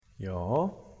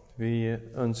Ja, vi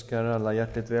önskar alla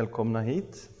hjärtligt välkomna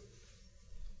hit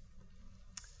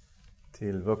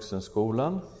till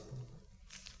Vuxenskolan.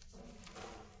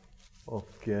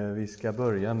 Och vi ska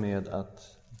börja med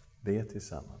att be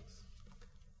tillsammans.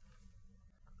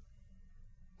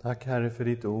 Tack Herre för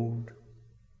ditt ord.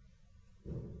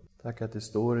 Tack att det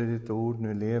står i ditt ord: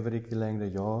 nu lever icke längre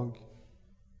jag,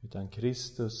 utan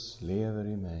Kristus lever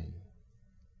i mig.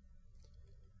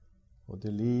 Och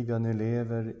det liv jag nu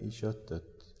lever i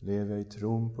köttet lever jag i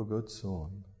tron på Guds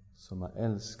son, som har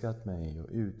älskat mig och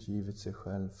utgivit sig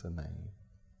själv för mig.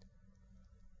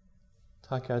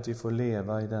 Tack att vi får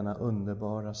leva i denna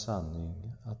underbara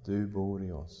sanning, att du bor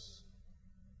i oss.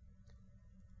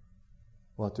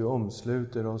 Och att du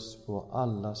omsluter oss på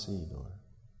alla sidor.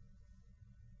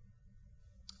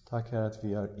 Tack Herre att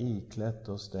vi har iklätt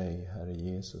oss dig, Herre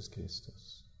Jesus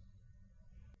Kristus.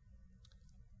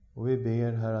 Och vi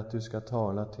ber Herre att du ska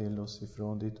tala till oss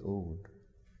ifrån ditt ord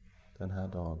den här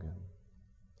dagen.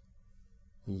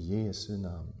 I Jesu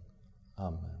namn.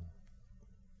 Amen.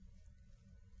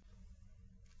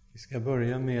 Vi ska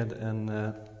börja med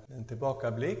en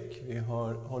tillbakablick. Vi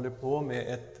håller på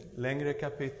med ett längre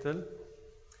kapitel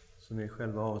som är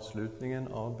själva avslutningen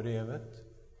av brevet.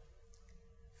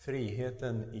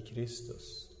 Friheten i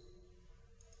Kristus.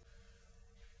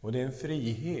 Och det är en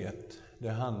frihet det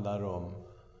handlar om.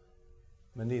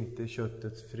 Men det är inte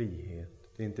köttets frihet.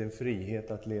 Det är inte en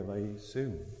frihet att leva i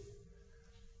synd.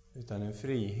 Utan en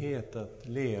frihet att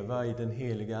leva i den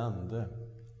heliga ande.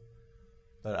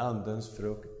 Där andens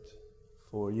frukt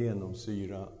får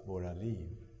genomsyra våra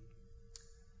liv.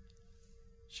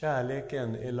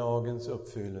 Kärleken är lagens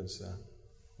uppfyllelse.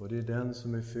 Och det är den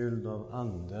som är fylld av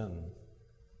anden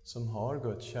som har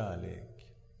Guds kärlek.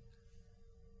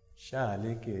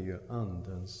 Kärlek är ju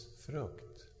andens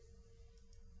frukt.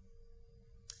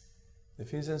 Det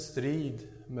finns en strid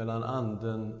mellan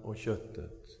anden och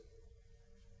köttet.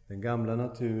 Den gamla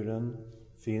naturen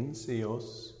finns i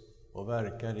oss och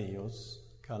verkar i oss,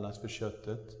 kallas för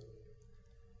köttet.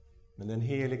 Men den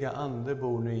heliga ande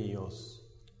bor nu i oss,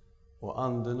 och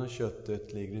anden och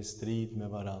köttet ligger i strid med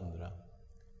varandra.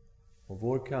 Och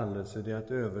vår kallelse är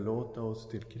att överlåta oss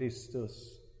till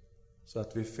Kristus, så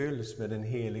att vi fylls med den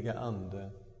heliga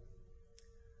ande.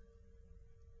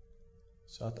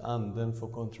 Så att anden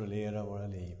får kontrollera våra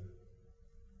liv.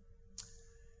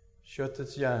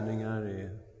 Köttets gärningar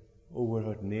är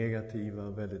oerhört negativa,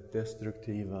 väldigt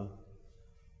destruktiva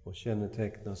och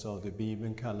kännetecknas av det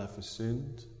Bibeln kallar för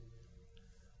synd.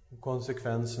 Och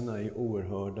konsekvenserna är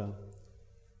oerhörda.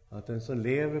 Att den som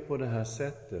lever på det här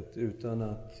sättet utan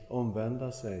att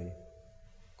omvända sig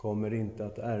kommer inte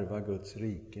att ärva Guds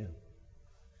rike.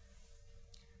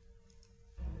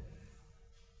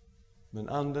 Men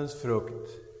andens frukt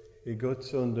är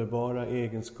Guds underbara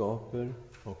egenskaper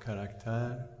och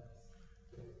karaktär.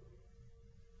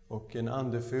 Och en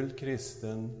andefylld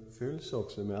kristen fylls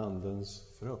också med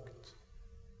andens frukt.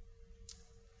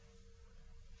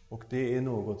 Och det är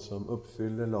något som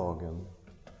uppfyller lagen.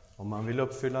 Om man vill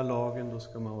uppfylla lagen, då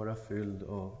ska man vara fylld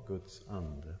av Guds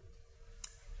ande.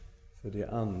 För det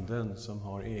är anden som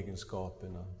har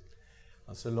egenskaperna.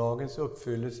 Alltså lagens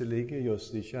uppfyllelse ligger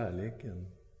just i kärleken.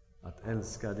 Att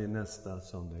älska din nästa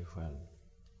som dig själv.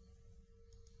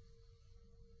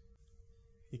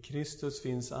 I Kristus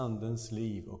finns andens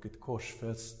liv och ett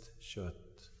korsfäst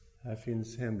kött. Här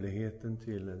finns hemligheten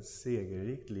till ett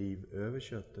segerrikt liv över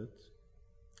köttet.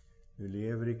 Nu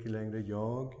lever icke längre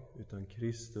jag, utan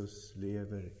Kristus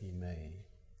lever i mig.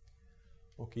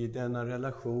 Och i denna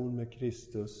relation med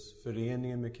Kristus,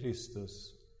 föreningen med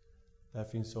Kristus, där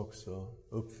finns också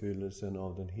uppfyllelsen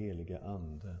av den heliga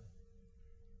ande.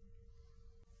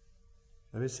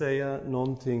 Jag vill säga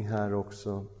någonting här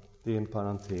också. Det är en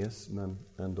parentes, men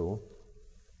ändå.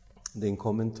 Det är en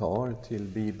kommentar till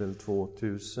Bibel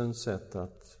 2000 sätt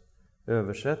att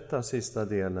översätta sista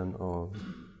delen av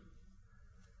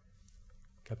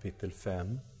kapitel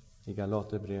 5 i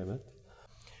Galaterbrevet.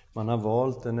 Man har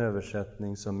valt en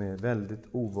översättning som är väldigt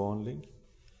ovanlig.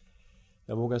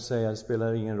 Jag vågar säga att det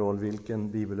spelar ingen roll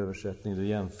vilken bibelöversättning du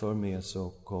jämför med, så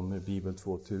kommer Bibel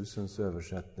 2000s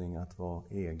översättning att vara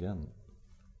egen.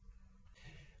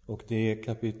 Och det är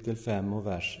kapitel 5 och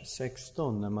vers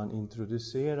 16 när man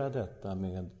introducerar detta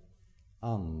med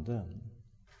anden.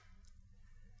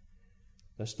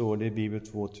 Där står det i Bibel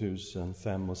 2000,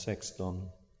 5 och 16.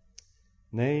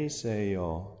 Nej, säger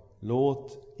jag,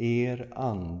 låt er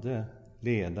ande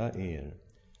leda er,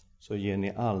 så ger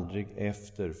ni aldrig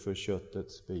efter för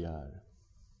köttets begär.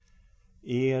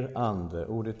 Er ande,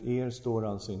 ordet er står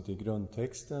alltså inte i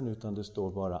grundtexten, utan det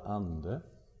står bara ande.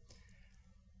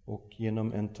 Och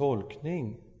genom en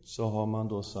tolkning så har man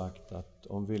då sagt att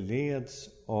om vi leds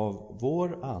av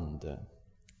vår ande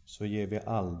så ger vi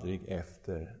aldrig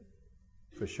efter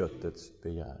för köttets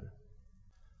begär.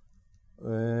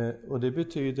 Och det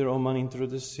betyder, om man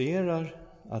introducerar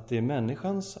att det är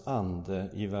människans ande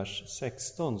i vers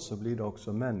 16, så blir det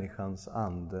också människans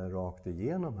ande rakt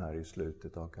igenom här i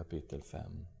slutet av kapitel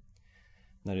 5.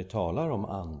 När det talar om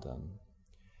anden.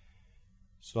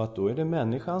 Så att då är det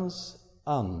människans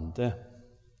ande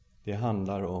det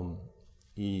handlar om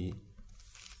i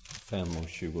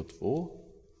 5:22.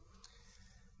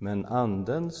 Men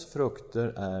andens frukter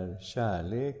är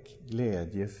kärlek,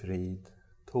 glädje, frid,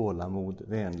 tålamod,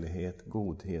 vänlighet,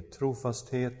 godhet,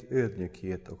 trofasthet,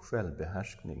 ödmjukhet och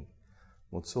självbehärskning.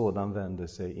 Mot sådan vänder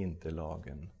sig inte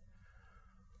lagen.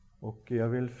 Och jag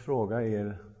vill fråga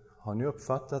er, har ni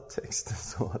uppfattat texten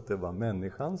så att det var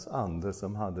människans ande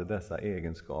som hade dessa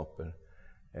egenskaper?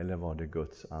 Eller var det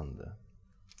Guds ande?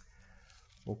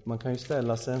 Och man kan ju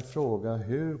ställa sig en fråga,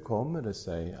 hur kommer det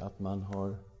sig att man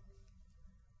har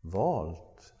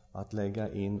valt att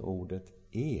lägga in ordet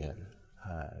er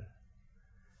här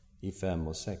i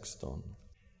 5:16?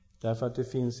 Därför att det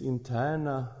finns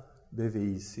interna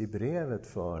bevis i brevet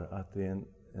för att det är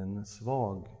en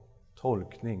svag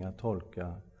tolkning att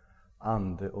tolka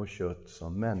ande och kött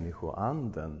som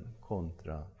människoanden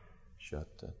kontra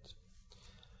köttet.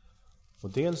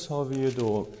 Och dels har vi ju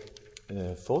då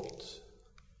fått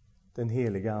den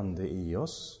heliga ande i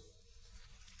oss.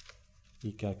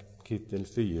 I kapitel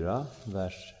 4,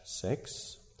 vers 6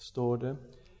 står det: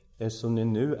 eftersom ni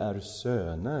nu är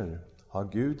söner har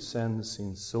Gud sänt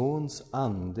sin sons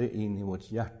ande in i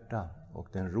vårt hjärta och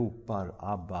den ropar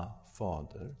Abba,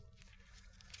 Fader.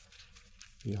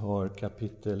 Vi har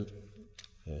kapitel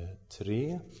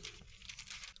 3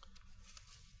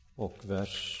 och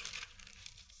vers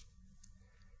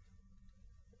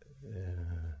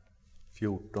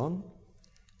 14.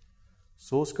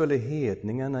 Så skulle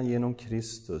hedningarna genom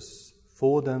Kristus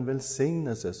få den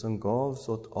välsignelse som gavs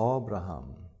åt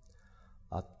Abraham,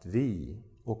 att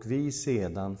vi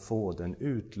sedan få den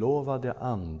utlovade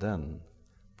anden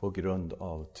på grund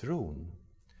av tron.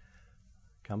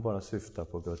 Kan bara syfta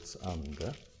på Guds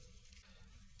ande.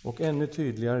 Och ännu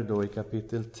tydligare då i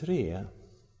kapitel 3,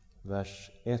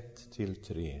 vers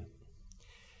 1-3.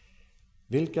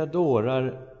 Vilka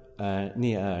dårar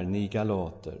ni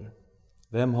galater?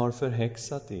 Vem har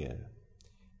förhäxat er?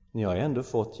 Ni har ändå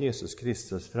fått Jesus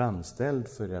Kristus framställd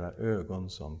för era ögon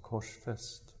som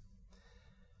korsfäst.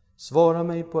 Svara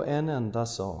mig på en enda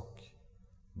sak.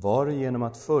 Var det genom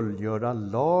att fullgöra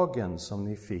lagen som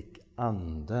ni fick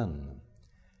anden?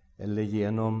 Eller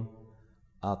genom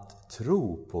att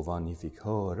tro på vad ni fick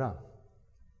höra?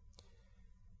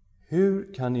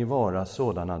 Hur kan ni vara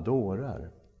sådana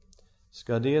dårar?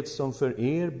 Ska det som för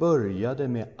er började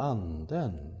med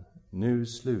anden nu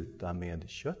sluta med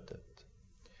köttet?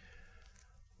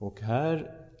 Och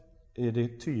här är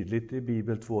det tydligt i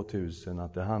Bibel 2000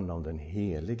 att det handlar om den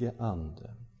helige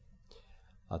ande.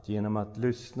 Att genom att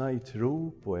lyssna i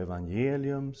tro på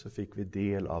evangelium så fick vi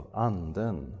del av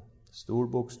anden. Stor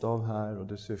bokstav här, och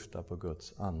det syftar på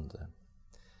Guds ande.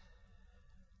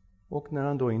 Och när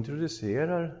han då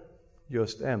introducerar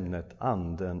just ämnet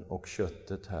anden och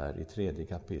köttet här i 3:e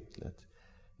kapitlet.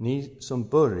 Ni som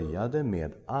började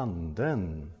med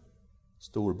anden,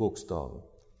 stor bokstav,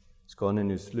 ska ni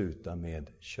nu sluta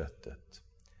med köttet.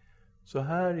 Så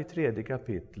här i 3:e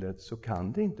kapitlet så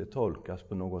kan det inte tolkas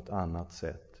på något annat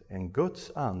sätt än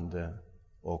Guds ande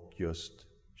och just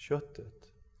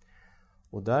köttet.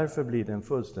 Och därför blir det en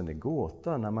fullständig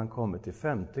gåta när man kommer till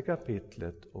 5:e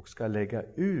kapitlet och ska lägga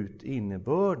ut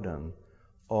innebörden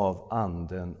av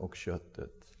anden och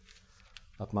köttet.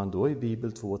 Att man då i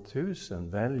Bibel 2000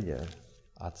 väljer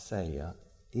att säga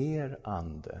er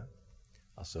ande,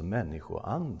 alltså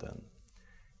människoanden,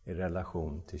 i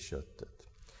relation till köttet.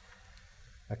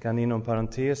 Jag kan inom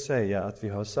parentes säga att vi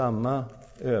har samma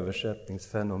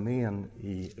översättningsfenomen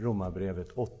i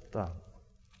Romarbrevet 8.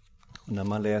 Och när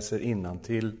man läser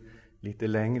innantill lite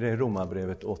längre i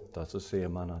Romarbrevet 8 så ser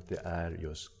man att det är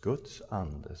just Guds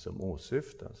ande som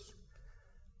åsyftas.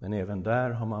 Men även där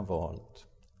har man valt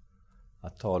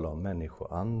att tala om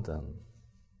människoanden.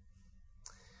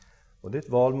 Och det är ett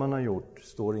val man har gjort,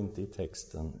 står inte i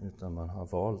texten, utan man har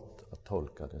valt att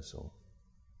tolka det så.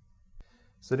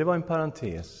 Så det var en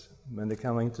parentes, men det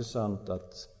kan vara intressant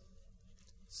att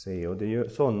se. Och det är ju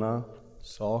sådana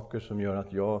saker som gör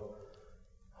att jag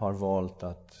har valt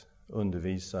att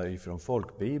undervisa ifrån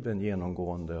folkbibeln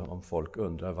genomgående, om folk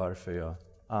undrar varför jag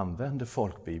använder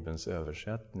folkbibelns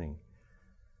översättning.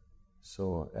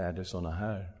 Så är det sådana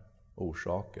här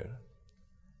orsaker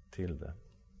till det.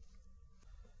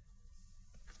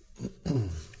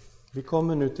 Vi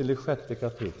kommer nu till det 6:e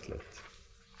kapitlet.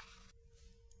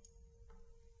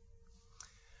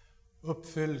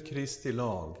 Uppfyll Kristi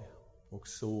lag och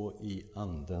så i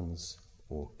andens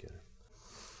åker.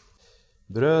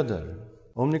 Bröder,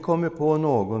 om ni kommer på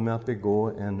någon med att begå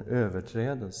en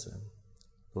överträdelse,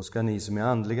 då ska ni som är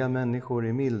andliga människor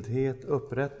i mildhet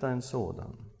upprätta en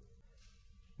sådan.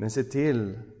 Men se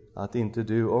till att inte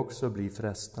du också blir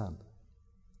frestad.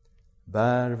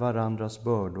 Bär varandras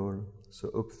bördor, så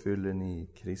uppfyller ni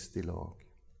Kristi lag.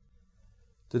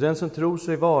 Till den som tror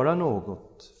sig vara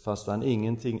något, fast han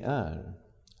ingenting är,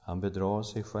 han bedrar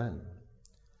sig själv.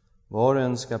 Var och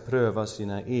en ska pröva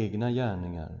sina egna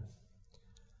gärningar.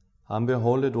 Han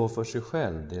behåller då för sig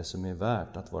själv det som är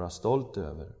värt att vara stolt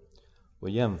över och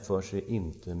jämför sig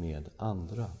inte med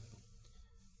andra.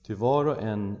 Ty var och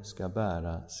en ska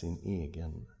bära sin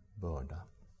egen börda.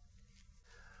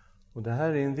 Och det här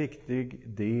är en viktig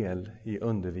del i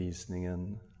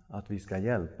undervisningen, att vi ska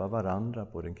hjälpa varandra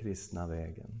på den kristna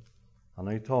vägen. Han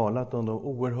har ju talat om de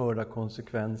oerhörda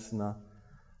konsekvenserna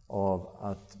av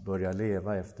att börja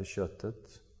leva efter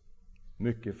köttet.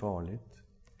 Mycket farligt.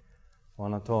 Och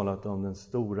han har talat om den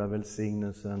stora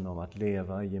välsignelsen av att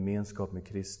leva i gemenskap med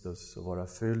Kristus och vara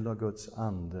fylld av Guds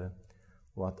ande,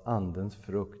 och att andens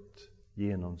frukt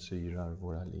genomsyrar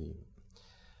våra liv.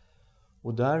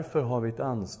 Och därför har vi ett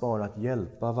ansvar att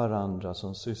hjälpa varandra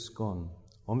som syskon.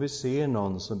 Om vi ser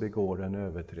någon som begår en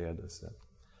överträdelse,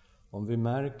 om vi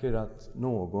märker att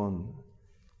någon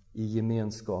i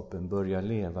gemenskapen börjar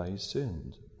leva i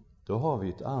synd, då har vi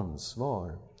ett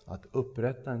ansvar att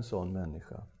upprätta en sån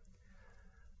människa.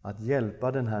 Att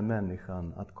hjälpa den här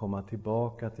människan att komma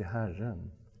tillbaka till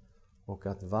Herren och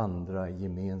att vandra i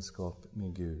gemenskap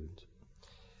med Gud.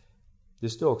 Det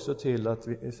står också till att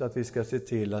vi ska se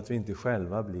till att vi inte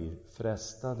själva blir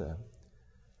frestade.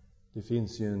 Det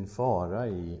finns ju en fara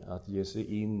i att ge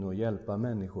sig in och hjälpa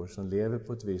människor som lever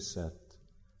på ett visst sätt.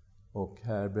 Och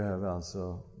här behöver vi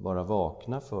alltså vara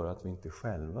vakna för att vi inte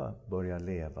själva börjar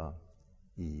leva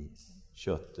i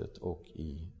köttet och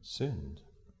i synd.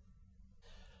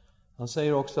 Han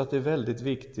säger också att det är väldigt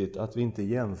viktigt att vi inte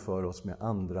jämför oss med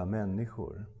andra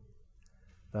människor.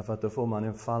 Därför att då får man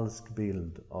en falsk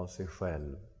bild av sig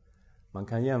själv. Man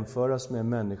kan jämföras med en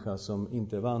människa som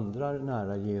inte vandrar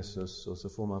nära Jesus, och så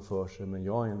får man för sig, men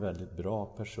jag är en väldigt bra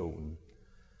person.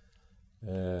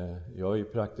 Jag är ju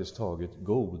praktiskt taget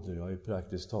god, jag är ju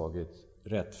praktiskt taget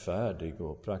rättfärdig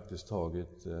och praktiskt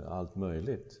taget allt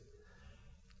möjligt.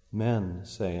 Men,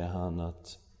 säger han,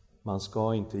 att man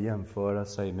ska inte jämföra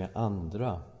sig med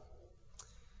andra,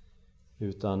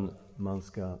 utan man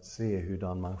ska se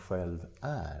hurdan man själv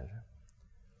är.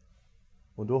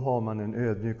 Och då har man en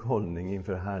ödmjuk hållning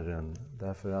inför Herren,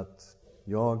 därför att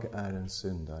jag är en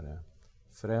syndare,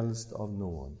 frälst av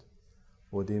nåd,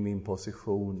 och det är min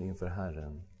position inför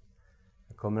Herren.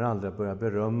 Jag kommer aldrig att börja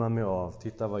berömma mig av,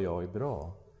 titta vad jag är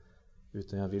bra,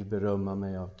 utan jag vill berömma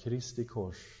mig av Kristi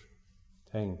kors.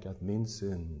 Tänk att min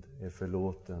synd är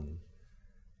förlåten.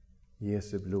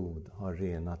 Jesu blod har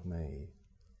renat mig,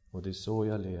 och det är så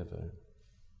jag lever.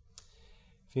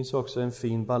 Det finns också en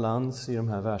fin balans i de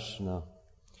här verserna.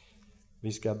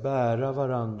 Vi ska bära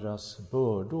varandras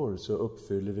bördor, så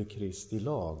uppfyller vi Kristi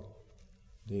lag.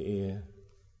 Det är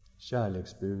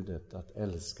kärleksbudet, att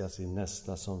älska sin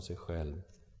nästa som sig själv.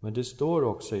 Men det står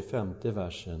också i 5:e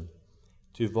versen: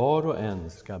 ty var och en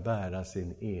ska bära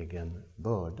sin egen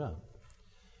börda.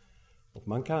 Och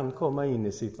man kan komma in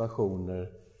i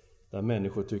situationer där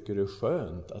människor tycker det är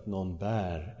skönt att någon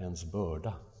bär ens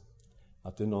börda.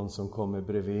 Att det är någon som kommer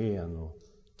bredvid en och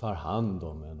tar hand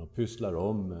om en och pysslar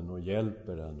om en och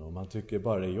hjälper en. Och man tycker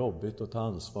bara det är jobbigt att ta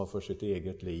ansvar för sitt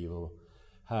eget liv, och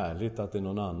härligt att det är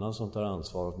någon annan som tar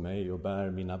ansvar åt mig och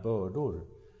bär mina bördor.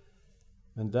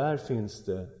 Men där finns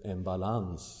det en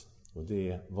balans, och det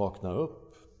är: vakna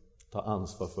upp, ta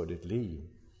ansvar för ditt liv.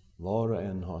 Var och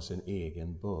en har sin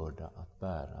egen börda att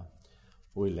bära.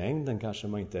 Och i längden kanske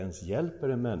man inte ens hjälper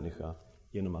en människa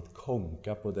genom att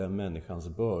konka på den människans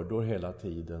bördor hela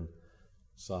tiden,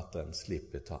 så att den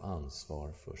slipper ta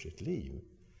ansvar för sitt liv.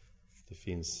 Det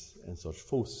finns en sorts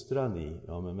fostran i,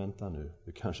 ja men vänta nu,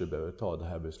 du kanske behöver ta det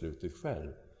här beslutet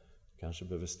själv. Du kanske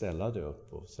behöver ställa dig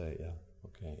upp och säga,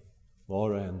 okej, var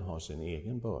och en har sin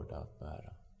egen börda att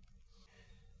bära.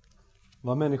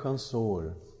 Vad människan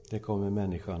sår, det kommer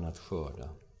människan att skörda.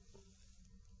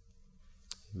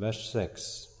 Vers 6.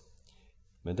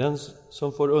 Men den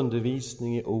som får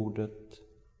undervisning i ordet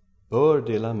bör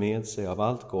dela med sig av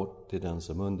allt gott till den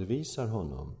som undervisar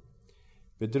honom.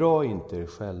 Bedra inte er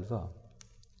själva.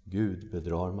 Gud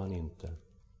bedrar man inte.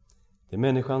 Det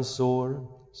människan sår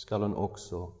skall hon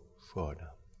också skörda.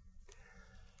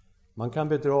 Man kan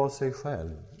bedra sig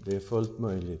själv, det är fullt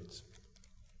möjligt.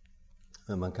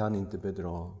 Men man kan inte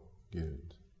bedra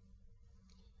Gud.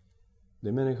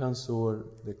 Det människan sår,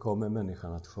 det kommer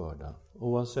människan att skörda.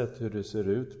 Oavsett hur det ser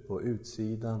ut på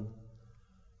utsidan,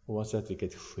 oavsett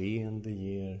vilket sken det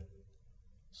ger,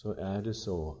 så är det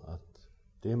så att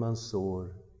det man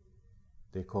sår,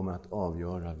 det kommer att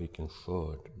avgöra vilken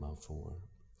skörd man får.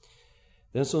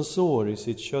 Den som sår i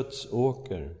sitt kötts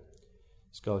åker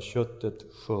ska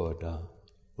köttet skörda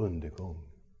undergång.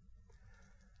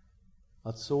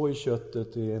 Att så i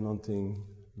köttet är någonting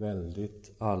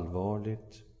väldigt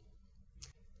allvarligt.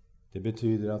 Det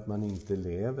betyder att man inte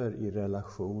lever i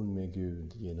relation med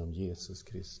Gud genom Jesus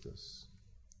Kristus.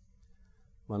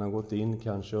 Man har gått in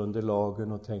kanske under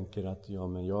lagen och tänker att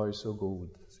men jag är så god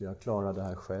så jag klarar det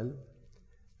här själv.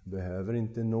 Jag behöver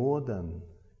inte nåden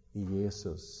i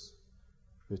Jesus,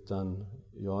 utan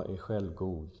jag är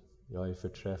självgod. Jag är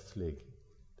förträfflig.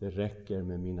 Det räcker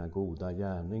med mina goda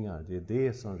gärningar. Det är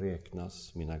det som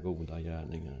räknas, mina goda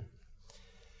gärningar.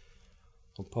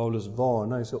 Och Paulus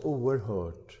varnar är så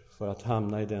oerhört för att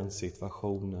hamna i den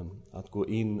situationen, att gå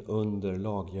in under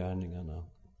laggärningarna.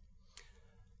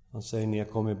 Han säger, ni har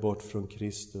kommit bort från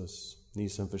Kristus. Ni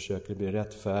som försöker bli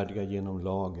rättfärdiga genom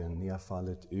lagen, ni har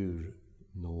fallit ur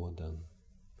nåden.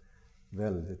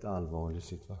 Väldigt allvarlig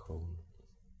situation.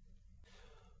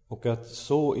 Och att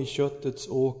så i köttets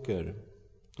åker,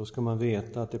 då ska man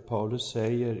veta att det Paulus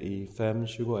säger i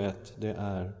 5:21, det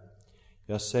är: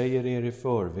 jag säger er i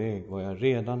förväg vad jag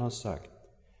redan har sagt.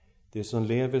 Det som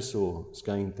lever så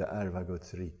ska inte ärva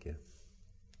Guds rike.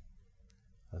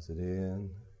 Alltså det är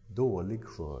en dålig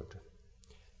skörd.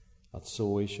 Att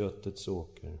så i köttets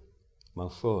åker. Man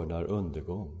skördar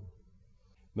undergång.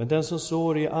 Men den som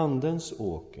sår i andens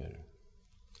åker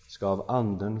ska av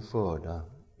anden skörda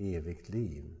evigt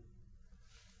liv.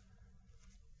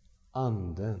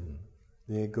 Anden,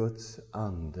 det är Guds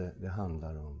ande det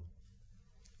handlar om.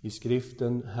 I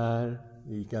skriften här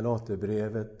i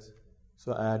Galaterbrevet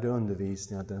så är det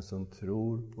undervisning att den som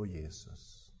tror på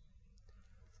Jesus,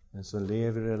 den som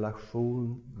lever i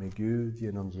relation med Gud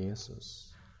genom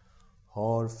Jesus,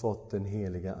 har fått den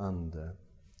heliga ande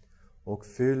och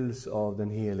fylls av den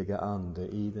heliga ande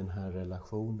i den här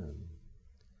relationen.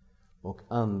 Och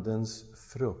andens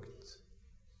frukt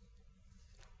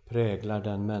präglar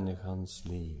den människans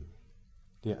liv.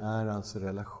 Det är alltså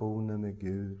relationen med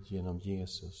Gud genom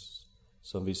Jesus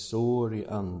som vi sår i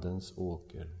andens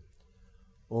åker.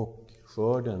 Och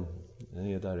skörden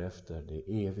är därefter,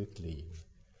 det är evigt liv.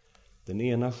 Den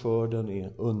ena skörden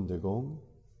är undergång,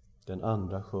 den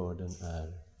andra skörden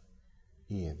är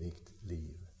evigt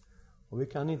liv. Och vi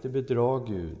kan inte bedra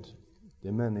Gud.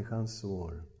 Det människan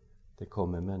sår, det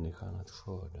kommer människan att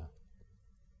skörda.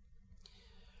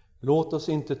 Låt oss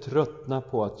inte tröttna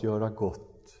på att göra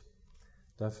gott.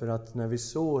 Därför att när vi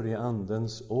sår i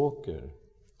andens åker,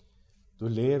 då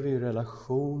lever vi i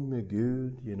relation med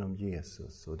Gud genom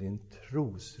Jesus. Och det är en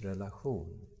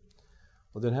trosrelation.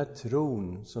 Och den här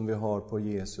tron som vi har på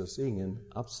Jesus är ingen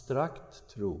abstrakt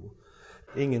tro,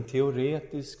 ingen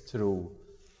teoretisk tro,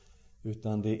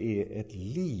 utan det är ett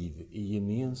liv i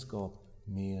gemenskap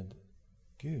med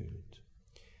Gud.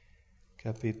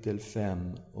 Kapitel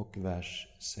 5 och vers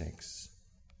 6.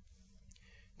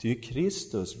 Ty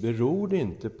Kristus beror det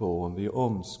inte på om vi är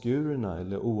omskurna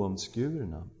eller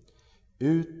oomskurna,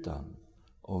 utan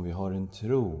om vi har en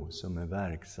tro som är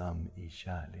verksam i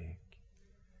kärlek.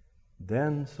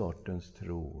 Den sortens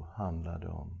tro handlar det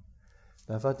om.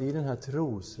 Därför att i den här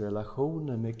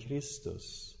trosrelationen med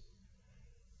Kristus,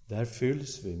 där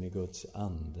fylls vi med Guds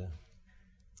ande.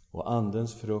 Och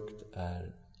andens frukt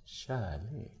är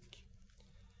kärlek.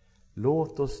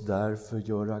 Låt oss därför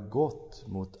göra gott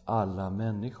mot alla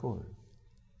människor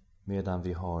medan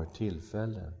vi har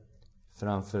tillfälle.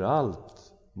 Framför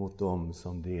allt mot dem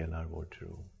som delar vår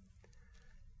tro.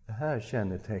 Det här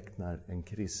kännetecknar en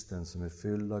kristen som är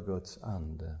fylld av Guds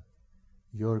ande.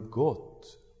 Gör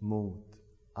gott mot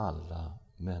alla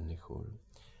människor.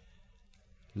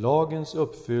 Lagens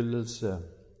uppfyllelse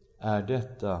är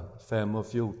detta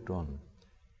 5:14.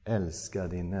 Älska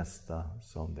din nästa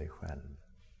som dig själv.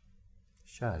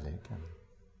 Kärleken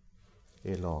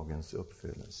är lagens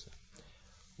uppfyllelse.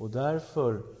 Och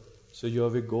därför så gör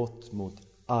vi gott mot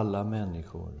alla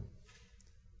människor.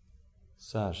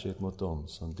 Särskilt mot dem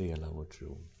som delar vår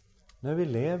tro. När vi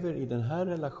lever i den här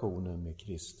relationen med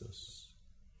Kristus,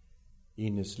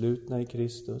 inneslutna i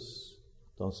Kristus,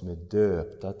 de som är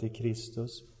döpta till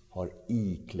Kristus, har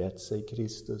iklätt sig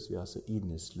Kristus, vi är alltså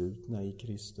inneslutna i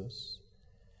Kristus.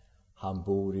 Han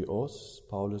bor i oss.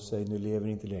 Paulus säger, nu lever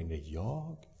inte längre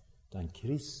jag, utan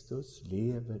Kristus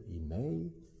lever i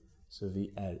mig. Så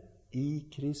vi är i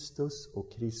Kristus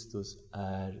och Kristus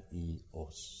är i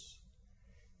oss.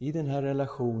 I den här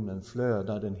relationen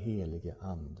flödar den helige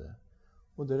Ande.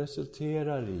 Och det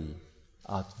resulterar i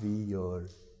att vi gör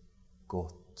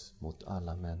gott mot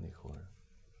alla människor.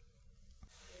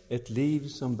 Ett liv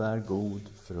som bär god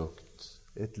frukt.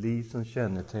 Ett liv som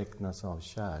kännetecknas av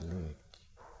kärlek.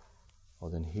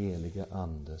 Av den helige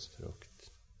Andes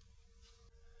frukt.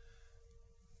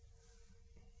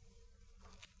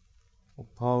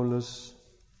 Och Paulus,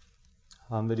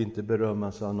 han vill inte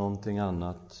berömma sig av någonting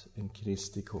annat än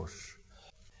Kristi kors.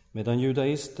 Medan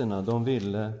judaisterna, de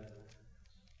ville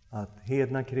att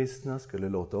hedna kristna skulle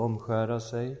låta omskära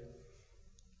sig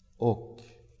och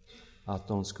att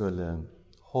de skulle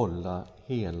hålla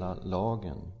hela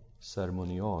lagen,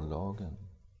 ceremoniallagen.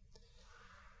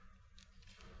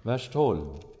 Vers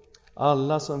 12.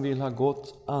 Alla som vill ha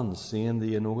gott anseende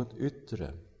i något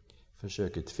yttre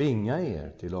försöker tvinga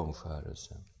er till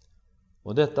omskärelse.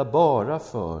 Och detta bara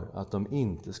för att de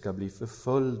inte ska bli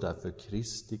förföljda för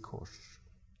Kristi kors.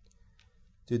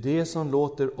 Ty det som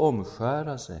låter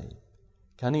omskära sig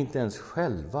kan inte ens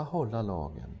själva hålla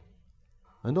lagen.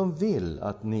 Men de vill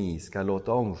att ni ska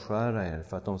låta omskära er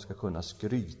för att de ska kunna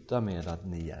skryta med att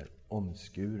ni är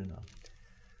omskurna.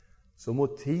 Så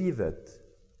motivet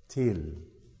till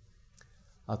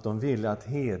att de ville att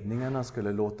hedningarna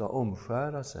skulle låta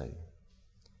omskära sig,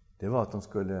 det var att de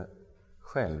skulle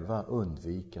själva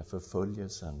undvika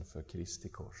förföljelsen för Kristi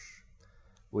kors.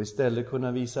 Och istället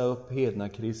kunna visa upp hedna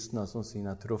kristna som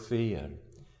sina troféer,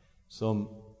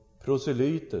 som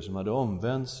proselyter som hade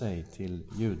omvänt sig till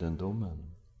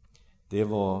judendomen. Det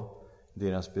var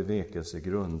deras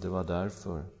bevekelsegrund, det var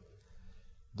därför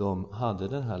de hade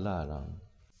den här läran.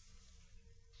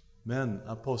 Men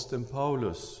aposteln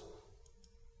Paulus,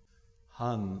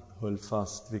 han höll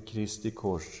fast vid Kristi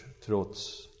kors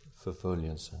trots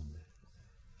förföljelsen.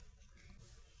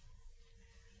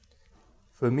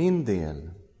 För min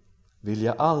del vill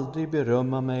jag aldrig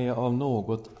berömma mig av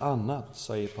något annat,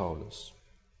 säger Paulus,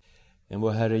 än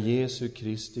vår Herre Jesu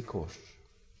Kristi kors,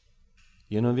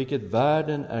 genom vilket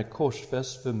världen är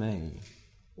korsfäst för mig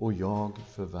och jag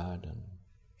för världen.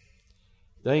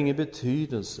 Det har ingen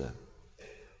betydelse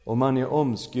om man är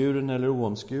omskuren eller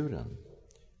oomskuren.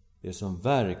 Det som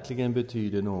verkligen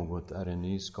betyder något är en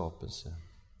ny skapelse.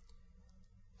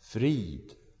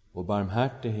 Frid och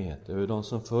barmhärtighet över de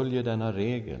som följer denna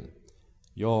regel,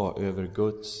 ja, över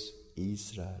Guds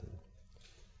Israel.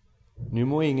 Nu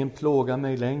må ingen plåga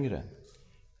mig längre,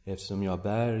 eftersom jag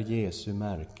bär Jesu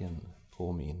märken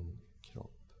på min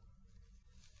kropp.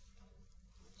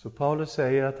 Så Paulus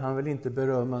säger att han vill inte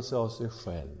berömma sig av sig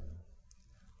själv.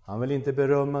 Han vill inte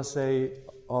berömma sig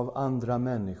av andra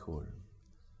människor.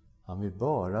 Han vill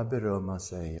bara berömma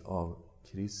sig av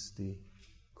Kristi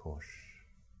kors.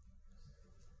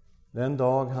 Den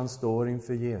dag han står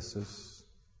inför Jesus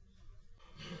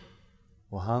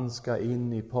och han ska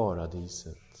in i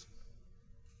paradiset.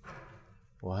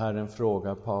 Och Herren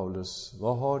frågar Paulus,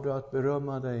 vad har du att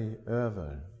berömma dig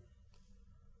över?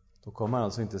 Då kommer han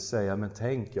alltså inte säga, men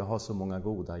tänk, jag har så många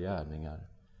goda gärningar.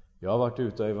 Jag har varit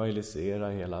ute och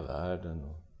evangeliserat hela världen.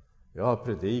 Och jag har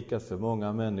predikat för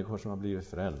många människor som har blivit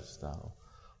frälsta.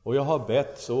 Och jag har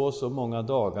bett så många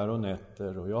dagar och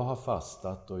nätter. Och jag har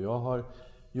fastat och jag har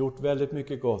gjort väldigt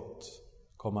mycket gott.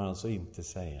 Kommer han alltså inte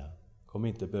säga. Kommer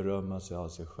inte berömma sig av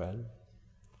sig själv.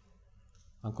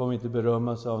 Han kommer inte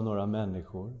berömma sig av några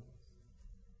människor.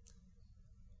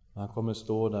 Han kommer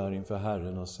stå där inför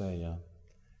Herren och säga,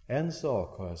 en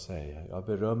sak har jag att säga, jag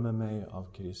berömmer mig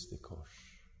av Kristi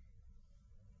kors.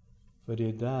 För det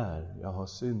är där jag har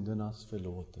syndernas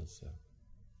förlåtelse.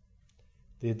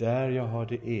 Det är där jag har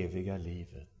det eviga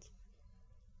livet.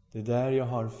 Det är där jag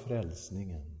har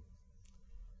frälsningen.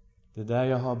 Det är där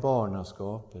jag har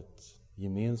barnaskapet,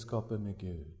 gemenskapen med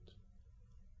Gud.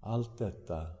 Allt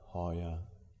detta har jag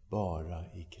bara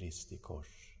i Kristi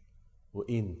kors och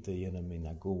inte genom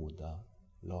mina goda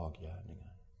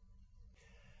laggärningar.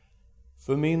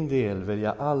 För min del vill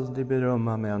jag aldrig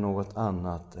berömma mig av något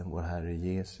annat än vår Herre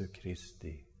Jesu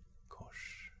Kristi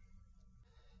kors.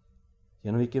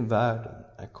 Genom vilken världen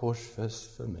är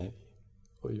korsfäst för mig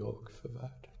och jag för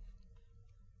världen.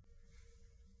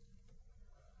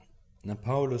 När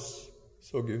Paulus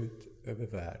såg ut över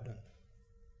världen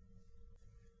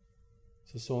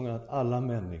så såg han att alla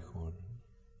människor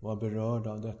var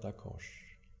berörda av detta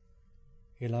kors.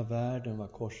 Hela världen var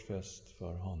korsfäst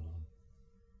för honom.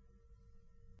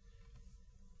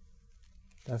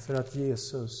 Därför att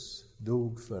Jesus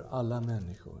dog för alla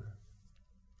människor.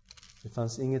 Det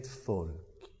fanns inget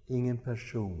folk, ingen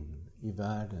person i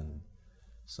världen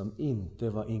som inte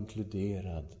var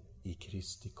inkluderad i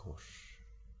Kristi kors.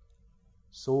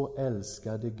 Så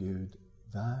älskade Gud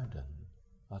världen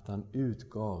att han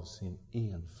utgav sin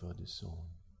enfödde son.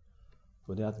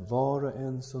 För det att var och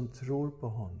en som tror på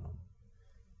honom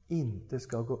inte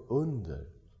ska gå under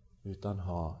utan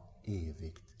ha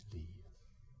evigt liv.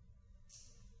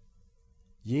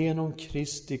 Genom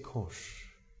Kristi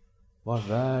kors var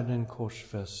världen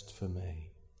korsfäst för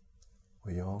mig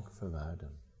och jag för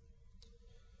världen.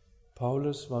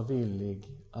 Paulus var villig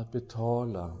att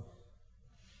betala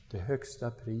det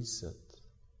högsta priset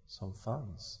som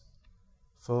fanns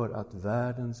för att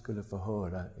världen skulle få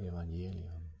höra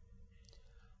evangelium.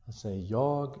 Han säger,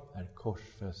 jag är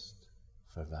korsfäst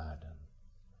för världen.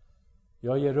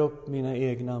 Jag ger upp mina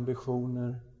egna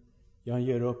ambitioner. Jag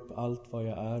ger upp allt vad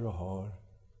jag är och har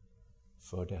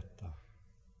för detta.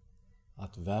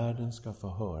 Att världen ska få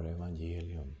höra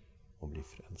evangelium och bli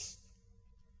frälst.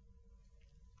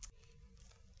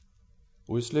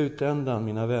 Och i slutändan,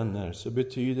 mina vänner, så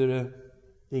betyder det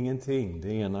ingenting,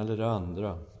 det ena eller det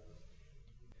andra.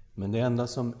 Men det enda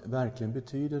som verkligen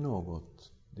betyder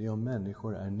något, det är om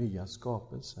människor är nya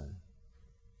skapelser.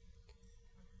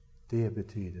 Det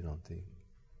betyder någonting.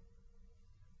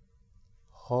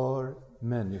 Har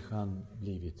människan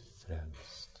blivit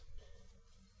frälst?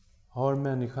 Har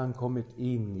människan kommit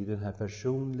in i den här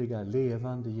personliga,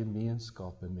 levande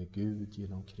gemenskapen med Gud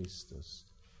genom Kristus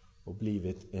och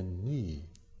blivit en ny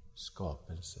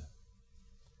skapelse?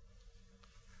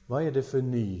 Vad är det för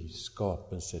ny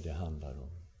skapelse det handlar om?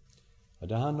 Ja,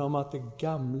 det handlar om att det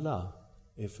gamla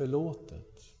är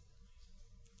förlåtet.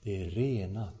 Det är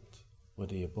renat och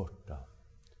det är borta.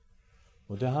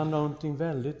 Och det handlar om någonting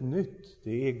väldigt nytt.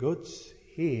 Det är Guds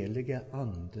heliga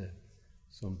ande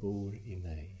som bor i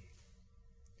mig.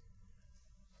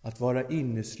 Att vara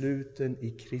innesluten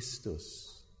i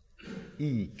Kristus.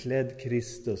 Iklädd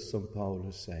Kristus, som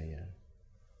Paulus säger.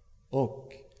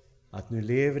 Och att nu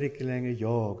lever inte längre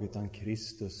jag, utan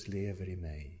Kristus lever i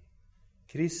mig.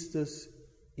 Kristus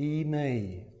i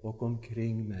mig och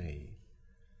omkring mig.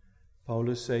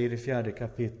 Paulus säger i 4:e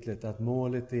kapitlet att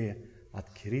målet är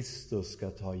att Kristus ska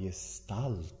ta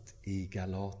gestalt i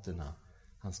galaterna.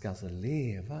 Han ska alltså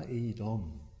leva i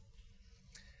dem.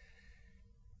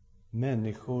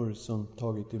 Människor som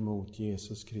tagit emot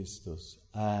Jesus Kristus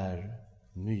är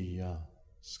nya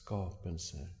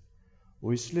skapelser.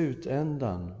 Och i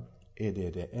slutändan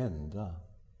är det enda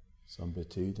som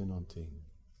betyder någonting.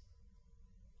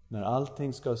 När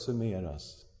allting ska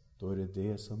summeras, då är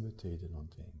det som betyder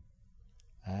någonting.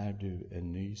 Är du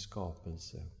en ny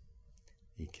skapelse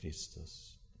i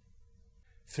Kristus?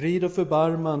 Frid och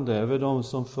förbarmande över dem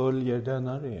som följer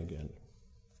denna regel.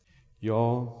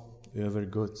 Ja, över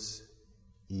Guds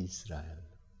Israel.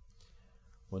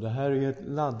 Och det här är ju ett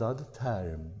laddad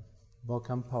term. Vad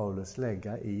kan Paulus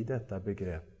lägga i detta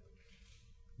begrepp?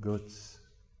 Guds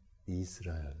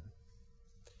Israel.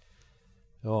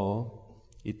 Ja,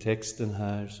 i texten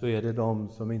här så är det de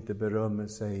som inte berömmer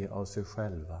sig av sig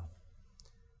själva,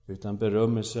 utan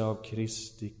berömmer sig av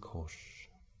Kristi kors.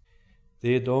 Det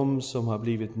är de som har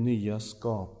blivit nya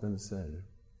skapelser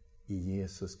i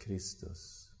Jesus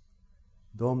Kristus.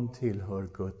 De tillhör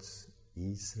Guds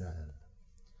Israel.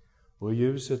 Och i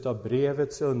ljuset av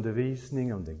brevets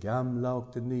undervisning om det gamla och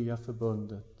det nya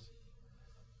förbundet,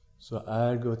 så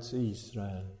är Guds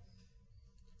Israel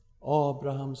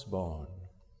Abrahams barn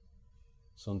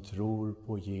som tror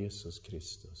på Jesus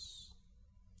Kristus.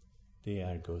 Det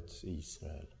är Guds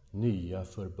Israel, nya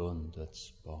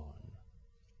förbundets barn.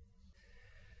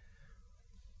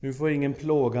 Nu får ingen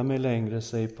plåga mig längre,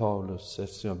 säger Paulus,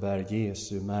 eftersom jag bär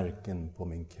Jesu märken på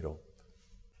min kropp.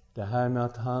 Det här med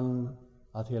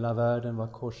att hela världen var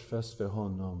korsfäst för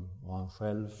honom och han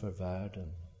själv för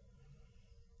världen,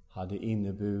 hade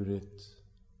inneburit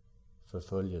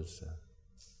förföljelse.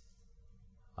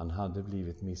 Han hade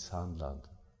blivit misshandlad.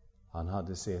 Han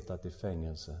hade suttit i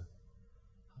fängelse.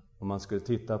 Om man skulle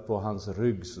titta på hans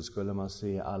rygg så skulle man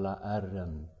se alla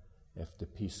ärren efter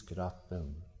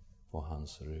piskrappen på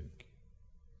hans rygg.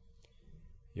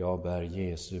 Jag bär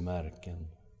Jesu märken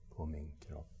på min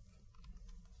kropp.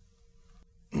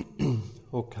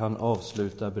 Och han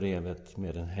avslutar brevet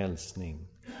med en hälsning.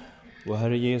 Och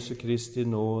Herre Jesu Kristi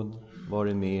nåd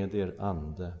vare med er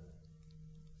ande,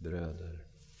 bröder.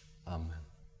 Amen.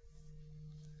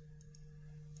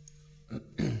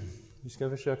 Vi ska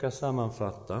försöka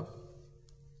sammanfatta.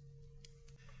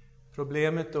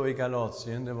 Problemet då i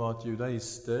Galatien, det var att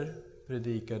judaister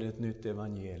predikade ett nytt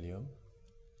evangelium.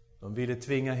 De ville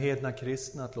tvinga hedna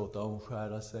kristna att låta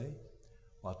omskära sig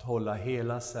och att hålla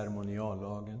hela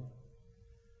ceremoniallagen.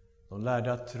 De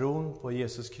lärde att tron på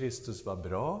Jesus Kristus var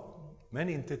bra, men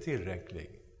inte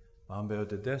tillräcklig. Man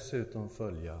behövde dessutom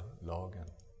följa lagen.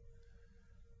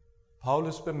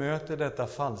 Paulus bemöter detta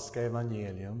falska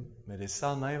evangelium med det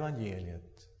sanna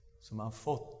evangeliet som han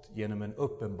fått genom en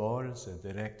uppenbarelse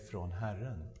direkt från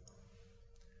Herren.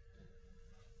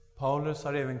 Paulus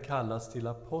har även kallats till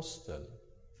apostel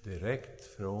direkt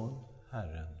från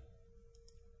Herren.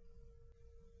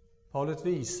 Paulus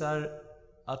visar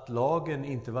att lagen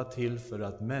inte var till för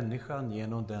att människan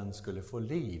genom den skulle få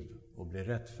liv och bli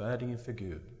rättfärdig inför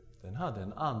Gud. Den hade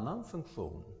en annan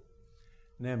funktion,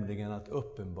 nämligen att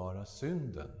uppenbara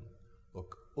synden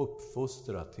och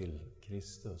uppfostra till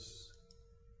Kristus.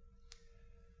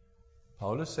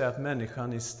 Paulus säger att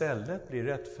människan istället blir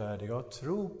rättfärdig av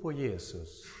tro på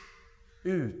Jesus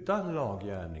utan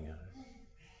laggärningar,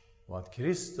 och att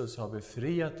Kristus har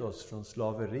befriat oss från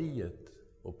slaveriet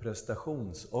och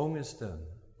prestationsångesten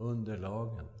under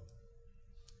lagen.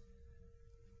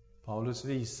 Paulus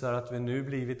visar att vi nu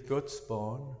blivit Guds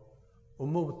barn och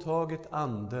mottagit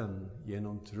anden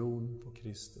genom tron på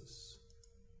Kristus.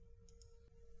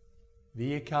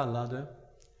 Vi är kallade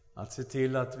att se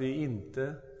till att vi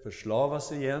inte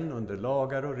förslavas igen under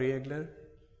lagar och regler,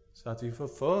 så att vi får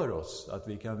för oss att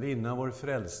vi kan vinna vår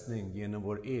frälsning genom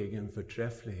vår egen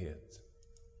förträfflighet.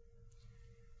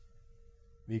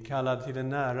 Vi är kallade till en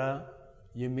nära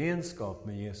gemenskap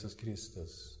med Jesus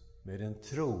Kristus, med en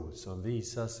tro som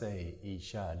visar sig i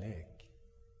kärlek.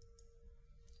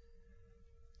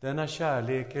 Denna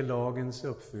kärlek är lagens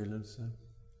uppfyllelse.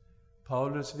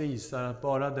 Paulus visar att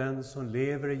bara den som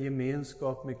lever i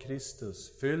gemenskap med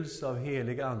Kristus fylls av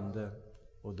helig ande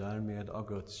och därmed av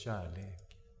Guds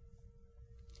kärlek.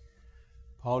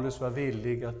 Paulus var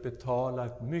villig att betala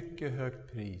ett mycket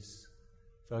högt pris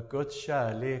för att Guds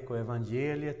kärlek och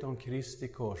evangeliet om Kristi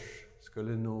kors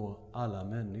skulle nå alla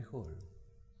människor.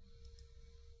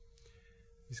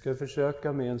 Vi ska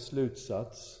försöka med en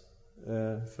slutsats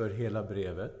för hela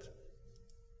brevet.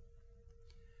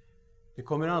 Det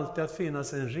kommer alltid att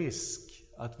finnas en risk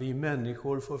att vi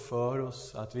människor får för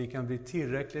oss att vi kan bli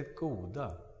tillräckligt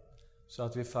goda så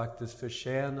att vi faktiskt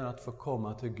förtjänar att få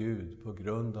komma till Gud på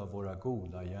grund av våra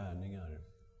goda gärningar.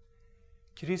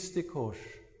 Kristi kors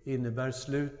innebär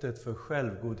slutet för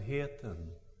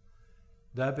självgodheten.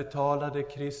 Där betalade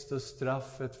Kristus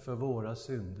straffet för våra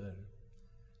synder.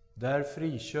 Där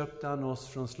friköpte han oss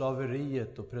från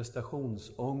slaveriet och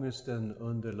prestationsångesten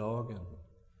under lagen.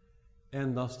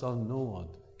 Endast av nåd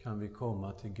kan vi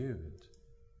komma till Gud.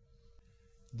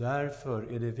 Därför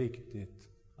är det viktigt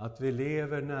att vi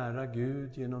lever nära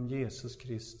Gud genom Jesus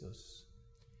Kristus.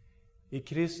 I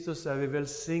Kristus är vi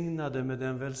välsignade med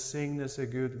den välsignelse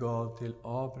Gud gav till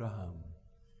Abraham.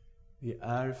 Vi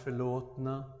är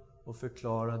förlåtna och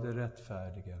förklarade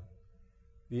rättfärdiga.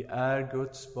 Vi är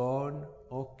Guds barn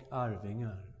och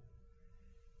arvingar.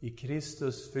 I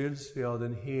Kristus fylls vi av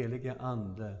den helige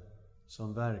Ande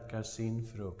som verkar sin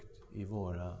frukt i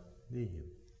våra liv.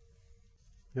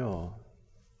 Ja,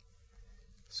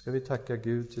 ska vi tacka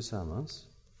Gud tillsammans.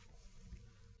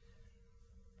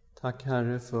 Tack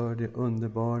Herre för det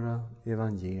underbara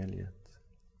evangeliet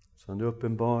som du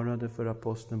uppenbarade för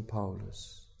aposteln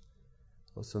Paulus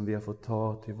och som vi har fått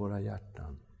ta till våra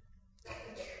hjärtan.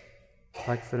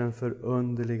 Tack för den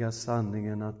förunderliga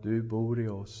sanningen att du bor i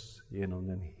oss genom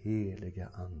den heliga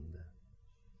Ande.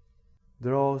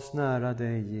 Dra oss nära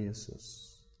dig,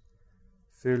 Jesus.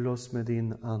 Fyll oss med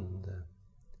din Ande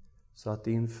så att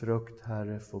din frukt,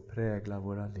 Herre, får prägla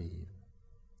våra liv.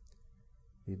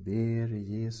 Vi ber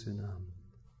i Jesu namn.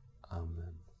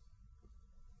 Amen.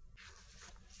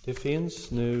 Det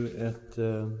finns nu ett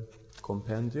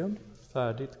kompendium,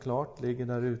 färdigt, klart, ligger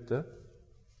där ute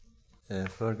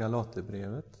för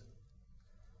Galaterbrevet.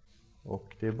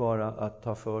 Och det är bara att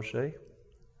ta för sig.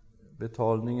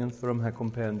 Betalningen för de här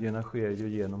kompendierna sker ju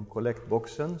genom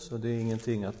kollektboxen, så det är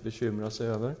ingenting att bekymra sig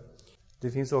över.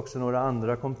 Det finns också några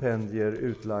andra kompendier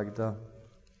utlagda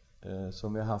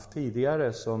som vi har haft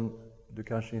tidigare som du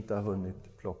kanske inte har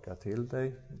hunnit plocka till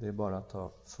dig. Det är bara att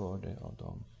ta för dig av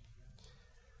dem.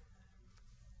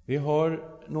 Vi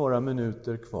har några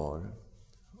minuter kvar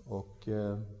och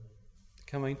det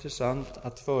kan vara intressant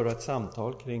att föra ett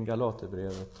samtal kring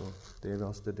Galaterbrevet och det vi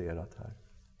har studerat här.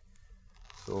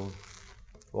 Så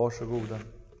varsågoda,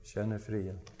 känn er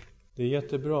fria. Det är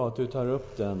jättebra att du tar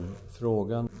upp den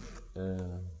frågan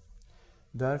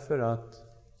därför att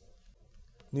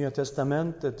Nya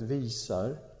testamentet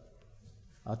visar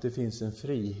att det finns en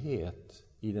frihet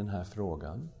i den här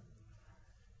frågan.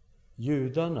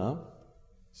 Judarna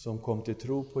som kom till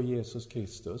tro på Jesus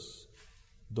Kristus,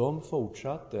 de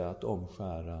fortsatte att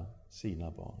omskära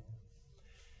sina barn.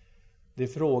 Det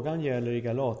frågan gäller i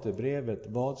Galaterbrevet,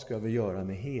 vad ska vi göra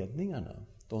med hedningarna?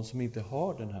 De som inte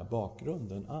har den här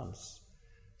bakgrunden alls.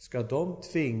 ska de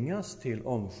tvingas till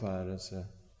omskärelse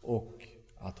och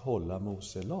att hålla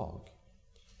Mose lag.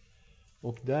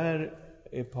 Och där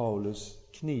är Paulus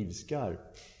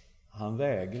knivskarp. Han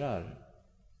vägrar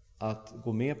att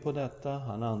gå med på detta.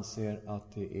 Han anser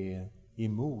att det är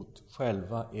emot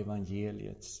själva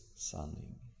evangeliets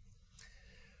sanning.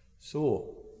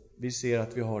 Så vi ser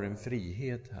att vi har en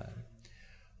frihet här.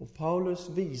 Och Paulus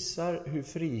visar hur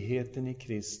friheten i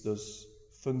Kristus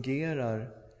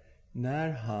fungerar när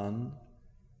han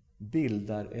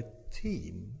bildar ett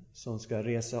team som ska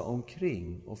resa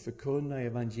omkring och förkunna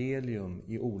evangelium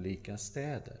i olika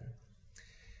städer.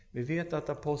 Vi vet att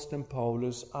aposteln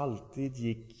Paulus alltid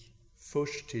gick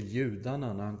först till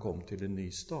judarna när han kom till en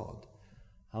ny stad.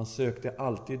 Han sökte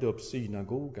alltid upp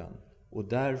synagogan och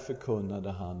där förkunnade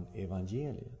han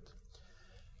evangeliet.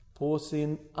 På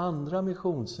sin andra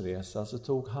missionsresa så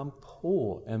tog han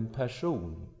på en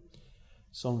person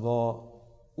som var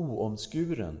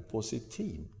oomskuren på sitt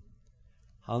team.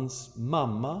 Hans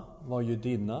mamma var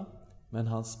judinna, men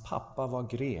hans pappa var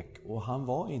grek och han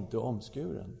var inte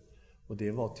omskuren. Och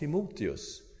det var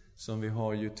Timoteus, som vi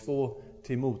har ju 2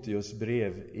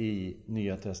 Timoteusbrev i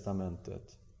Nya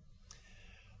testamentet.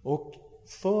 Och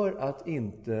för att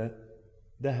inte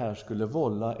det här skulle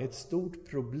vålla ett stort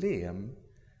problem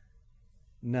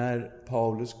när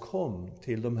Paulus kom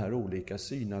till de här olika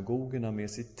synagogorna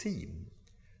med sitt team,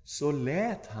 så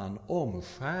lät han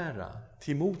omskära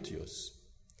Timoteus.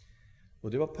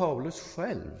 Och det var Paulus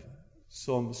själv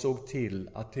som såg till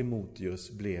att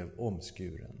Timoteus blev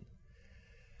omskuren.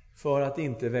 För att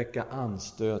inte väcka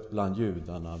anstöt bland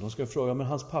judarna. De ska fråga, men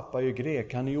hans pappa är ju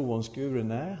grek, han är ju oomskuren.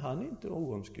 Nej, han är inte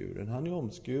oomskuren, han är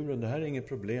omskuren. Det här är inget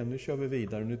problem, nu kör vi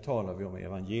vidare, nu talar vi om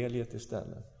evangeliet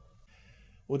istället.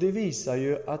 Och det visar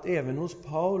ju att även hos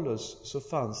Paulus så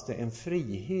fanns det en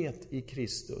frihet i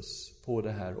Kristus på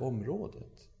det här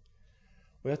området.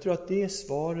 Och jag tror att det är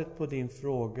svaret på din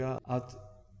fråga, att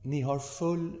ni har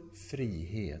full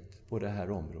frihet på det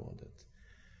här området.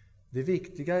 Det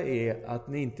viktiga är att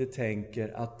ni inte tänker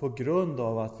att på grund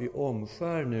av att vi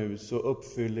omskär nu så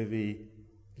uppfyller vi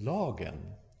lagen.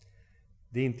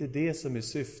 Det är inte det som är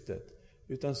syftet,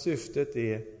 utan syftet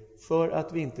är för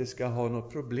att vi inte ska ha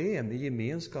något problem i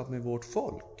gemenskap med vårt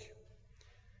folk.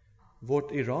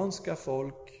 Vårt iranska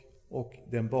folk och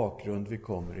den bakgrund vi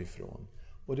kommer ifrån.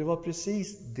 Och det var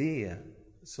precis det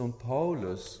som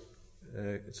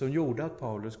som gjorde att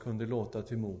Paulus kunde låta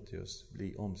Timoteus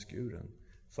bli omskuren.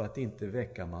 För att inte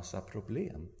väcka massa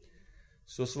problem.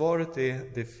 Så svaret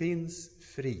är, det finns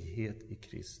frihet i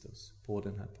Kristus på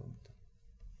den här punkten.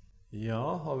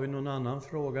 Ja, har vi någon annan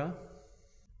fråga?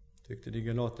 Tyckte ni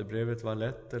Galaterbrevet var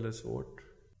lätt eller svårt?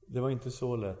 Det var inte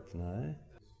så lätt, nej.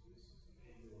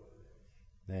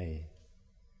 Nej,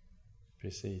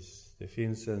 precis. Det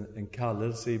finns en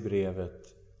kallelse i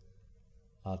brevet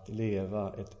att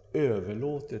leva ett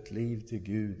överlåtet liv till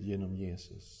Gud genom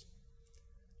Jesus.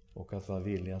 Och att vara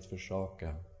villig att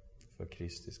försaka för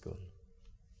Kristi skull.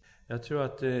 Jag tror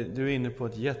att du är inne på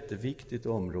ett jätteviktigt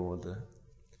område.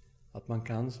 Att man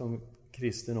kan som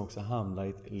kristen också hamna i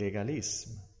ett legalism.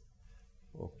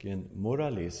 Och en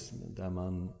moralism där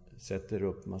man sätter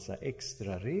upp massa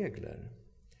extra regler.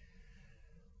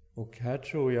 Och här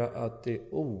tror jag att det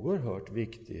är oerhört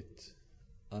viktigt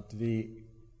att vi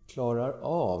klarar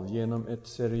av genom ett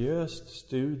seriöst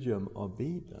studium av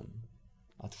Bibeln.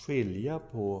 Att skilja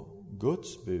på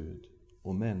Guds bud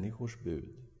och människors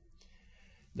bud.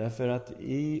 Därför att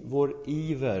i vår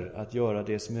iver att göra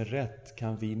det som är rätt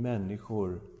kan vi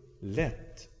människor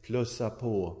lätt plussa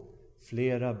på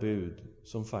flera bud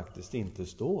som faktiskt inte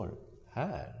står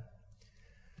här.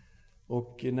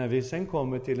 Och när vi sen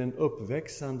kommer till en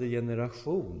uppväxande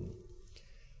generation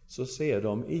så ser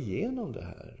de igenom det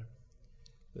här.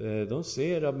 De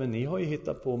ser att men ni har ju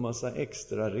hittat på massa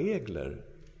extra regler.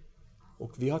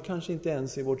 Och vi har kanske inte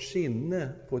ens i vårt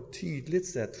sinne på ett tydligt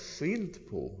sätt skilt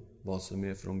på vad som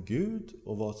är från Gud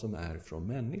och vad som är från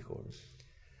människor.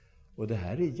 Och det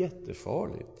här är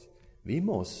jättefarligt. Vi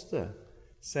måste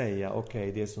säga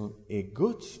okej, det som är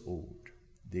Guds ord,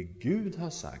 det Gud har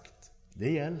sagt,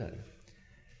 det gäller.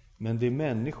 Men det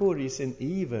människor i sin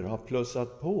iver har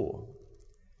plussat på,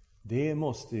 det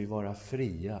måste vi vara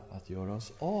fria att göra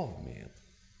oss av med.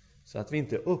 Så att vi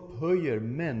inte upphöjer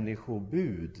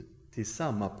människobud till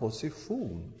samma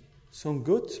position som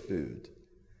Guds bud.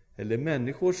 Eller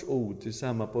människors ord till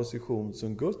samma position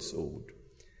som Guds ord.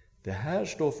 Det här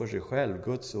står för sig själv,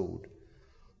 Guds ord.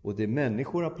 Och det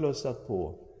människor har plussat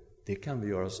på, det kan vi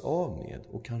göra oss av med.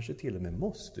 Och kanske till och med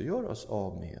måste göra oss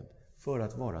av med för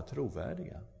att vara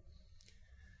trovärdiga.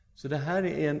 Så det här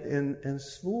är en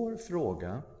svår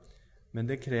fråga. Men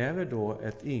det kräver då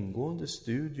ett ingående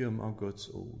studium av Guds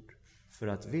ord för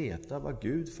att veta vad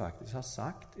Gud faktiskt har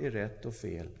sagt är rätt och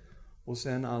fel. Och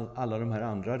sen alla de här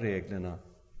andra reglerna,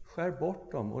 skär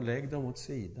bort dem och lägg dem åt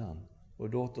sidan och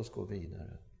låt oss gå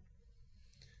vidare.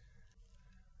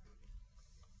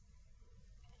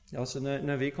 Alltså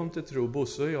när vi kom till tro,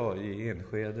 Bosse och jag, i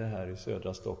Enskede här i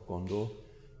södra Stockholm, då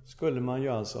skulle man ju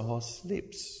alltså ha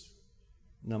slips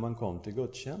när man kom till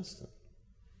gudstjänsten.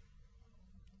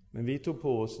 Men vi tog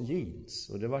på oss jeans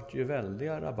och det var ju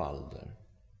väldiga rabalder.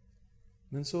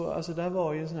 Men så, alltså där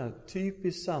var ju en sån här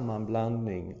typisk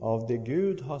sammanblandning av det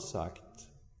Gud har sagt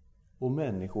och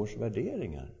människors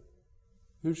värderingar.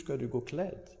 Hur ska du gå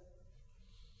klädd?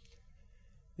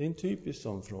 Det är en typisk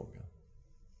sån fråga.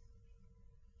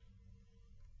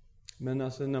 Men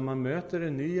alltså när man möter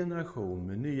en ny generation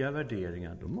med nya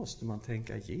värderingar, då måste man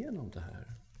tänka igenom det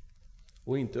här.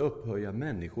 Och inte upphöja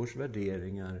människors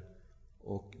värderingar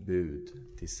och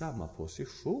bud till samma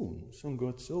position som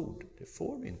Guds ord. Det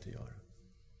får vi inte göra.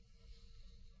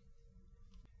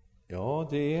 Ja,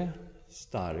 det är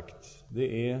starkt.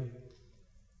 Det är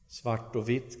svart och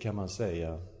vitt kan man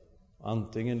säga.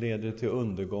 Antingen leder det till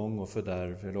undergång och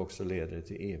fördärv, eller också leder det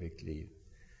till evigt liv.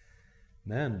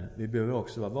 Men vi behöver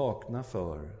också vara vakna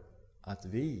för att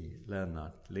vi,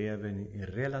 Lennart, lever i en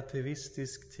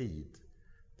relativistisk tid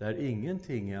där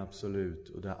ingenting är absolut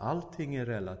och där allting är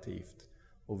relativt.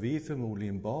 Och vi är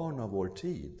förmodligen barn av vår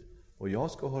tid. Och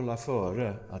jag ska hålla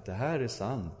före att det här är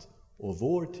sant och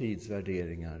vår tids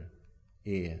värderingar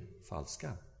är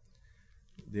falska.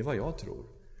 Det är vad jag tror.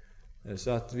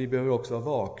 Så att vi behöver också vara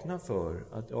vakna för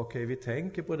att vi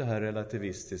tänker på det här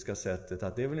relativistiska sättet,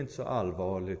 att det är väl inte så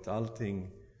allvarligt,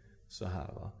 allting så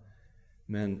här va.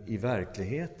 Men i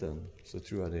verkligheten så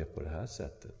tror jag det är på det här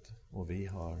sättet. Och vi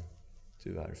har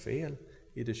tyvärr fel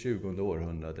i det 20:e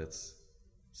århundradets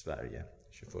Sverige,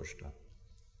 21:a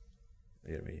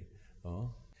är vi.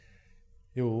 Ja.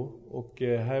 Jo, och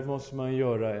här måste man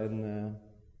göra en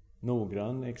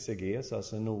noggrann exeges,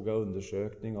 alltså en noga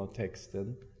undersökning av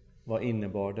texten. Vad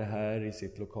innebar det här i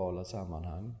sitt lokala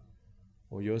sammanhang?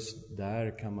 Och just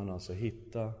där kan man alltså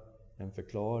hitta en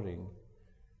förklaring.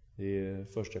 Det är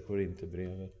första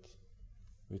Korinthierbrevet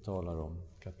vi talar om,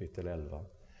 kapitel 11.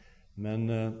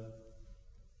 Men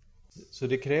så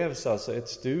det krävs alltså ett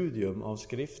studium av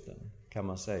skriften, kan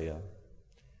man säga.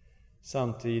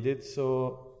 Samtidigt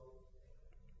så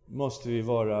måste vi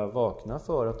vara vakna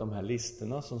för att de här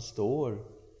listorna som står,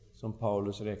 som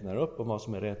Paulus räknar upp om vad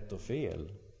som är rätt och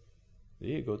fel,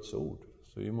 det är Guds ord.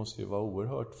 Så vi måste ju vara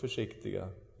oerhört försiktiga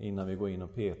innan vi går in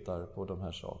och petar på de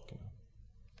här sakerna.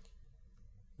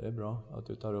 Det är bra att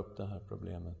du tar upp det här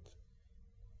problemet.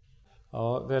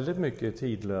 Ja, väldigt mycket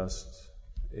tidlöst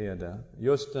är det.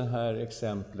 Just det här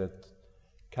exemplet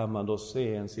kan man då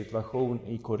se en situation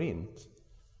i Korint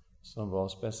som var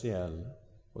speciell.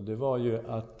 Och det var ju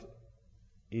att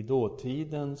i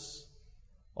dåtidens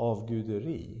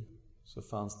avguderi så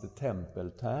fanns det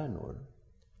tempeltärnor.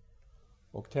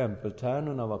 Och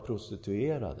tempeltärnorna var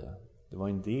prostituerade. Det var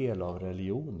en del av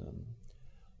religionen.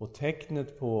 Och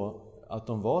tecknet på att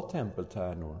de var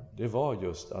tempeltärnor, det var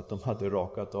just att de hade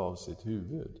rakat av sitt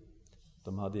huvud.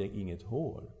 De hade inget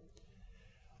hår.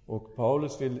 Och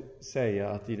Paulus vill säga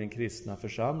att i den kristna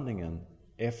församlingen,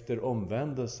 efter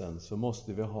omvändelsen, så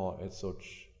måste vi ha ett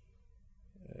sorts...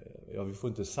 vi får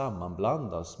inte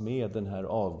sammanblandas med den här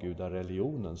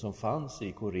avgudareligionen som fanns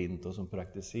i Korint och som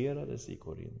praktiserades i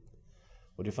Korint.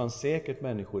 Och det fanns säkert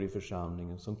människor i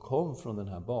församlingen som kom från den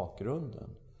här bakgrunden.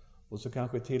 Och så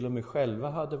kanske till och med själva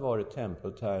hade varit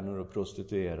tempeltärnor och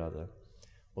prostituerade.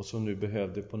 Och som nu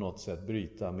behövde på något sätt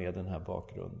bryta med den här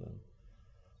bakgrunden.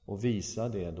 Och visa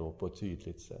det då på ett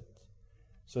tydligt sätt.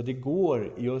 Så det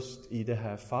går just i det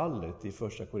här fallet i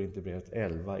första Korinthierbrevet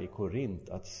 11 i Korint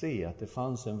att se att det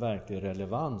fanns en verklig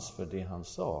relevans för det han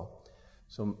sa.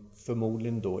 Som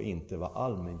förmodligen då inte var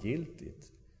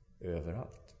allmängiltigt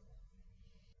överallt.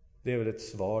 Det är väl ett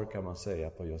svar kan man säga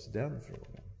på just den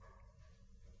frågan.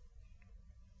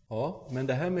 Ja, men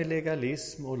det här med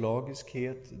legalism och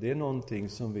lagiskhet, det är någonting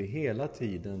som vi hela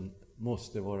tiden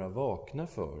måste vara vakna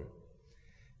för.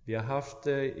 Vi har haft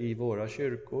det i våra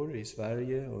kyrkor i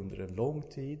Sverige under en lång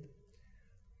tid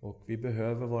och vi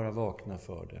behöver vara vakna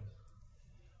för det.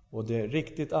 Och det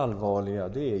riktigt allvarliga,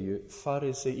 det är ju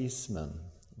fariseismen.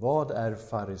 Vad är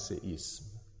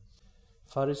fariseism?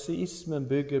 Fariseismen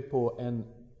bygger på en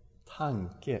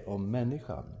tanke om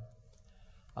människan.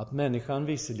 Att människan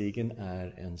visserligen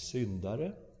är en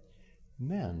syndare,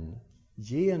 men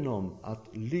genom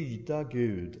att lyda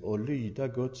Gud och lyda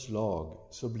Guds lag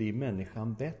så blir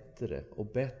människan bättre och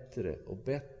bättre och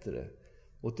bättre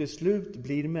Och till slut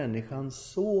blir människan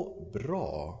så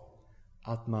bra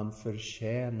att man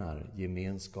förtjänar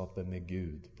gemenskapen med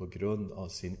Gud på grund av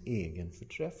sin egen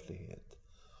förträfflighet.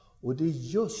 Och det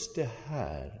är just det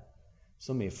här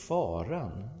som är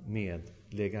faran med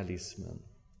legalismen.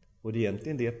 Och det är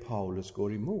egentligen det Paulus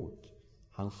går emot.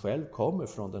 Han själv kommer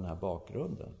från den här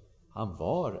bakgrunden. Han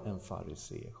var en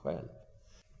farisé själv.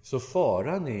 Så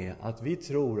faran är att vi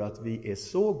tror att vi är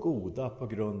så goda på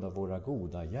grund av våra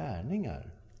goda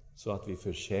gärningar så att vi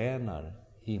förtjänar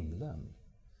himlen.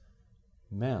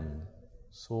 Men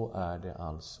så är det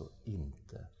alltså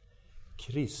inte.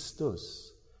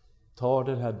 Kristus tar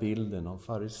den här bilden av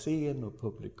farisén och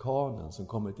publikanen som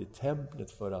kommer till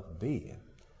templet för att be.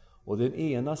 Och den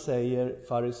ena säger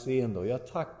farisén då: jag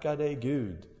tackar dig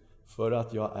Gud för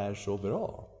att jag är så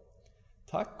bra.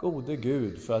 Tack gode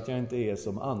Gud för att jag inte är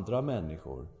som andra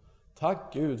människor.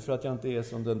 Tack Gud för att jag inte är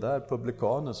som den där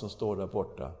publikanen som står där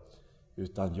borta.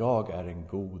 Utan jag är en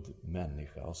god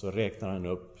människa. Och så räknar han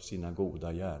upp sina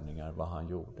goda gärningar, vad han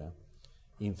gjorde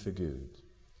inför Gud.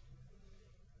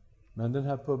 Men den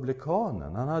här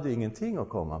publikanen, han hade ingenting att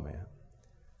komma med.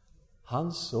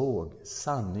 Han såg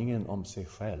sanningen om sig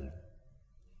själv.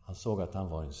 Han såg att han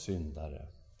var en syndare.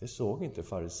 Det såg inte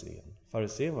farisén.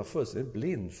 Farisén var fullständigt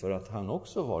blind för att han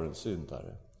också var en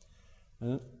syndare.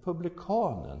 Men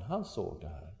publikanen, han såg det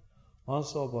här. Och han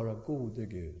sa bara: gode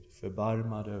Gud,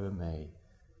 förbarma dig över mig.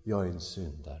 Jag är en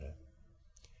syndare.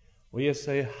 Och Jesus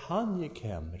säger, han gick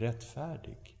hem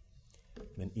rättfärdig,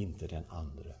 men inte den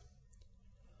andra.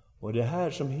 Och det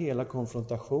här som hela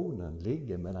konfrontationen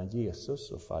ligger mellan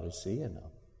Jesus och fariséerna.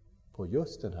 På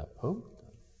just den här punkten.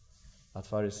 Att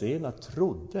fariséerna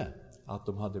trodde att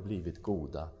de hade blivit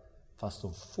goda, fast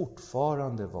de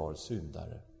fortfarande var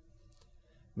syndare.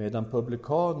 Medan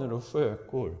publikaner och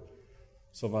skökor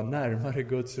som var närmare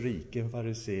Guds rike än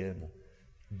fariséerna,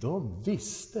 de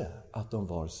visste att de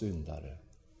var syndare.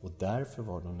 Och därför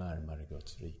var de närmare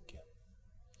Guds rike.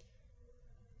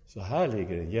 Så här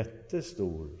ligger en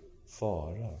jättestor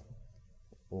fara.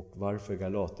 Och varför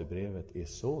Galaterbrevet är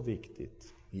så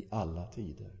viktigt i alla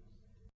tider.